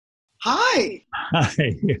Hi,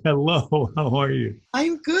 Hi, hello, how are you?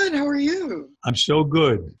 I'm good. How are you? I'm so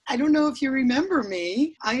good. I don't know if you remember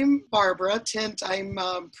me. I'm Barbara Tint. I'm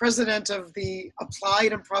president of the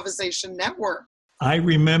Applied Improvisation Network. I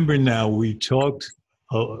remember now we talked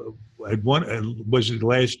uh, at was it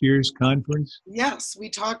last year's conference? Yes, we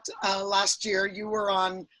talked last year. You were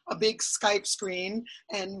on a big Skype screen,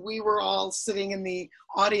 and we were all sitting in the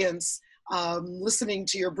audience listening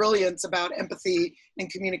to your brilliance about empathy and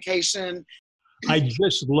communication. I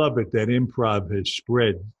just love it that improv has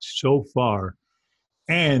spread so far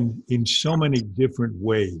and in so many different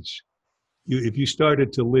ways. If you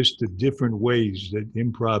started to list the different ways that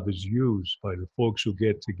improv is used by the folks who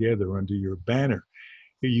get together under your banner,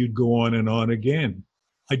 you'd go on and on again.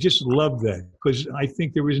 I just love that because I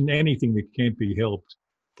think there isn't anything that can't be helped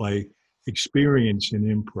by experience in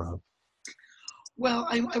improv. Well,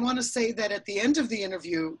 I want to say that at the end of the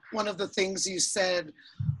interview, one of the things you said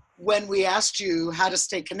when we asked you how to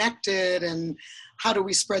stay connected and how do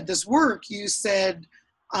we spread this work, you said,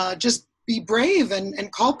 just be brave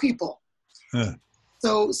and call people. Huh.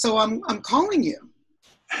 So I'm calling you.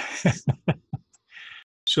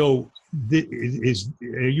 So,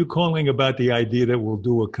 are you calling about the idea that we'll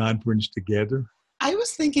do a conference together? I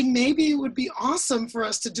was thinking maybe it would be awesome for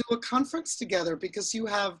us to do a conference together because you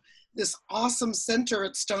have this awesome center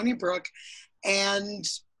at Stony Brook. And,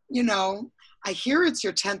 you know, I hear it's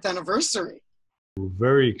your 10th anniversary. We're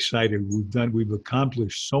very excited. We've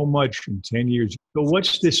accomplished so much in 10 years. So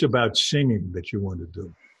what's this about singing that you want to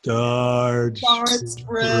do? Start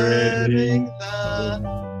spreading the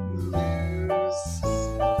news.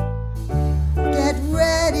 Get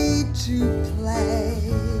ready to play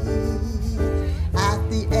at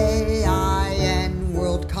the AIN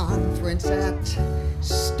World Conference at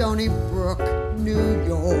Stony Brook, New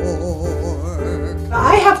York.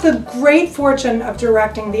 I have the great fortune of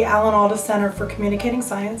directing the Alan Alda Center for Communicating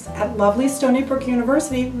Science at lovely Stony Brook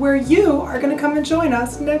University, where you are going to come and join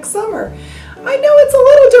us next summer. I know it's a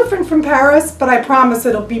little different from Paris, but I promise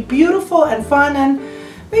it'll be beautiful and fun, and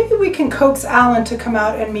maybe we can coax Alan to come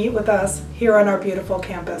out and meet with us here on our beautiful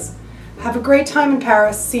campus. Have a great time in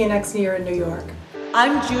Paris. See you next year in New York.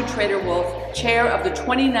 I'm Jude Trader-Wolf, chair of the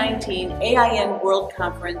 2019 AIN World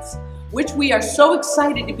Conference, which we are so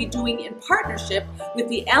excited to be doing in partnership with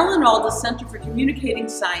the Alan Alda Center for Communicating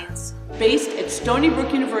Science, based at Stony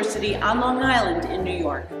Brook University on Long Island in New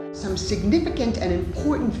York. Some significant and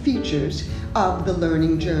important features of the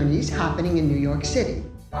learning journeys happening in New York City.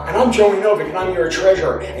 And I'm Joey Novick, and I'm your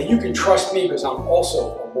treasurer, and you can trust me because I'm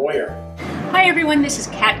also a lawyer. Hi everyone, this is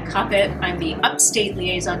Kat Coppett. I'm the Upstate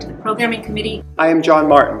Liaison to the Programming Committee. I am John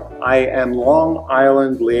Martin. I am Long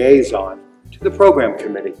Island Liaison to the Program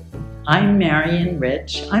Committee. I'm Marion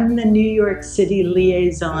Rich. I'm the New York City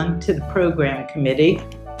Liaison to the Program Committee.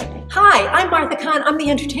 Hi, I'm Martha Kahn. I'm the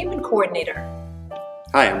Entertainment Coordinator.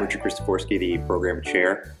 Hi, I'm Richard Christoforski, the Program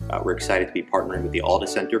Chair. We're excited to be partnering with the Alda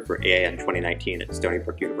Center for AIN 2019 at Stony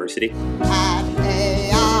Brook University. At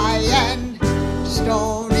AIN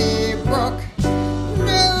Stony Brook,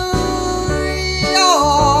 New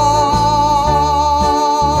York.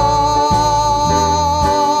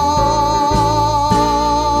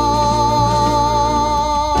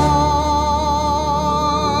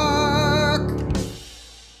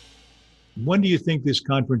 When do you think this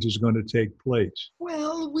conference is going to take place?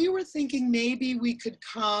 Well, we were thinking maybe we could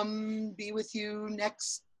come be with you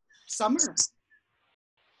next summer.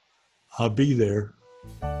 I'll be there.